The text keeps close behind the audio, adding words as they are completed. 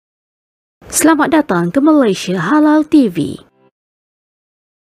Selamat datang ke Malaysia Halal TV.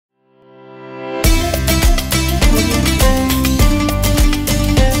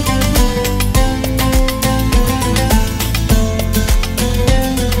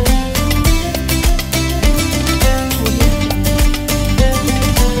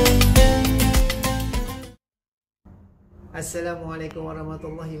 Assalamualaikum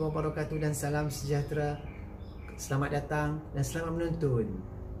warahmatullahi wabarakatuh dan salam sejahtera. Selamat datang dan selamat menonton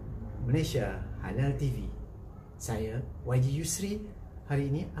Malaysia Halal TV. Saya YG Yusri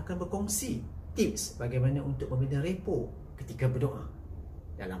hari ini akan berkongsi tips bagaimana untuk membina rapport ketika berdoa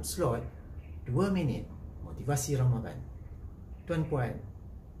dalam slot 2 minit motivasi Ramadan. Tuan-puan,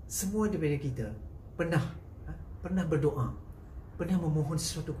 semua daripada kita pernah berdoa, pernah memohon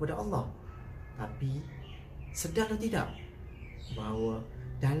sesuatu kepada Allah. Tapi sedar atau tidak bahawa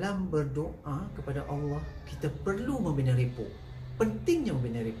dalam berdoa kepada Allah kita perlu membina rapport. Pentingnya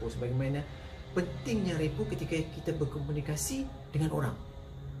membina rapport, sebagaimana pentingnya rapport ketika kita berkomunikasi dengan orang.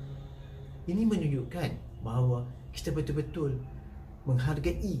 Ini menunjukkan bahawa kita betul-betul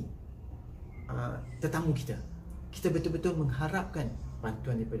menghargai tetamu kita. Kita betul-betul mengharapkan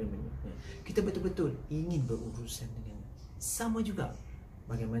bantuan daripada mereka. Kita betul-betul ingin berurusan dengan. Sama juga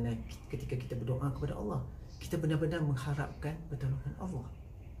bagaimana ketika kita berdoa kepada Allah, kita benar-benar mengharapkan pertolongan Allah.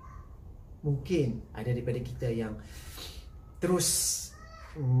 Mungkin ada daripada kita yang terus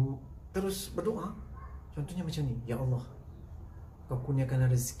berdoa. Contohnya macam ni, ya Allah, kau kurniakanlah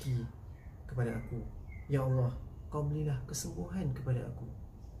rezeki kepada aku. Ya Allah, kau berilah kesembuhan kepada aku.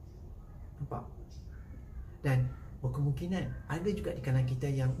 Nampak? Dan berkemungkinan ada juga di kalangan kita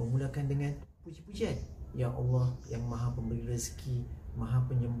yang memulakan dengan puji-pujian. Ya Allah yang maha pemberi rezeki, maha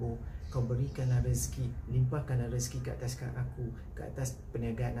penyembuh, kau berikanlah rezeki, limpahkanlah rezeki ke atas aku, ke atas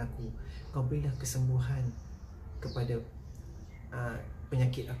perniagaan aku. Kau berilah kesembuhan kepada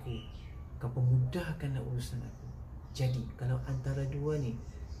penyakit aku. Kau pemudahkanlah urusan aku. Jadi kalau antara dua ni,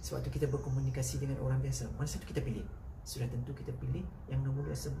 sebab tu kita berkomunikasi dengan orang biasa, mana satu kita pilih? Sudah tentu kita pilih yang nombor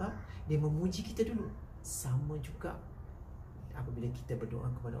dua, sebab dia memuji kita dulu. Sama juga apabila kita berdoa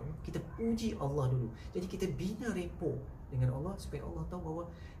kepada Allah, kita puji Allah dulu. Jadi kita bina rapport dengan Allah supaya Allah tahu bahawa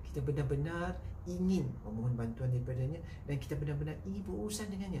kita benar-benar ingin memohon bantuan daripadanya dan kita benar-benar ingin berurusan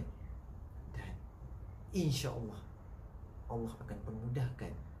dengannya. Dan insya-Allah Allah akan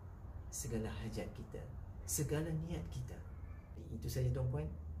memudahkan segala hajat kita, segala niat kita. Itu saja tuan-puan,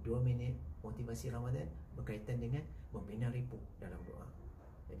 2 minit motivasi Ramadan berkaitan dengan membina rapport dalam doa.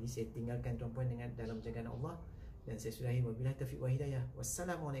 Jadi saya tinggalkan tuan-puan dengan dalam jagaan Allah. Dan saya sudahi, wabillahi taufiq wa hidayah.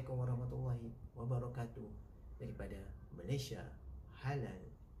 Wassalamualaikum warahmatullahi wabarakatuh daripada Malaysia Halal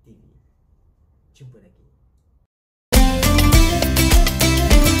TV. Jumpa lagi.